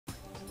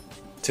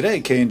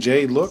Today,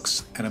 K&J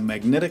looks at a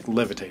magnetic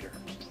levitator.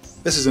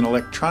 This is an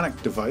electronic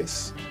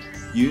device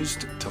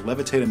used to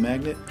levitate a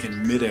magnet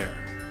in midair.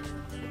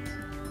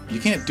 You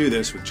can't do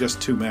this with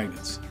just two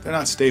magnets. They're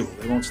not stable.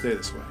 They won't stay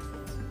this way.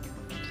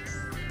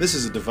 This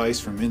is a device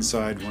from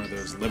inside one of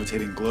those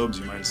levitating globes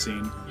you might have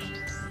seen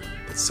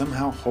that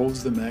somehow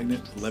holds the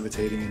magnet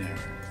levitating in air.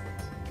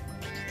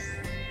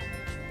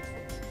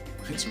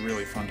 It's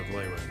really fun to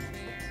play with.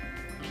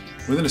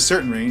 Within a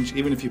certain range,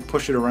 even if you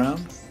push it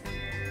around,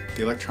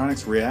 the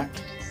electronics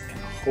react and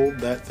hold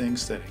that thing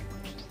steady.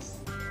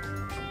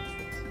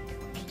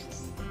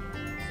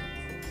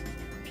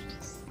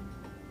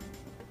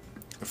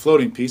 The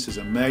floating piece is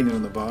a magnet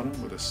on the bottom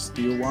with a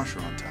steel washer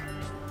on top.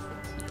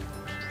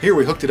 Here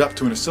we hooked it up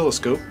to an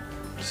oscilloscope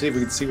to see if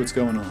we can see what's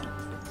going on.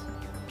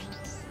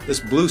 This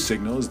blue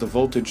signal is the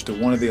voltage to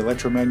one of the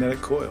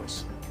electromagnetic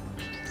coils.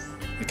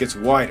 It gets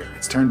wider,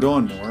 it's turned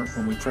on more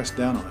when we press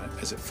down on it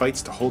as it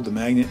fights to hold the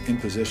magnet in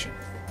position.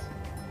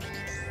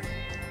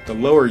 The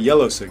lower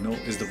yellow signal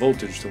is the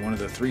voltage to one of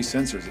the three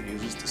sensors it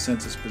uses to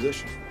sense its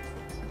position.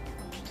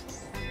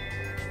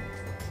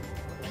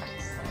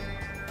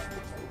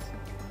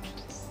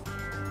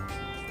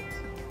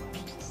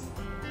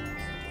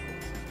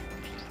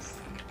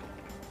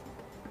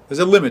 There's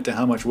a limit to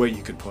how much weight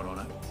you could put on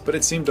it, but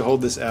it seemed to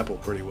hold this apple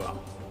pretty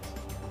well.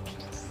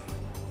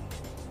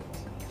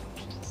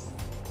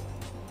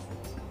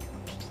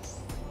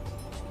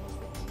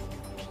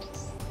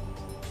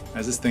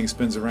 As this thing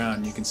spins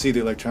around, you can see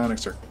the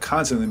electronics are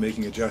constantly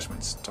making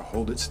adjustments to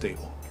hold it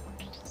stable.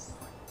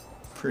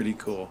 Pretty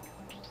cool.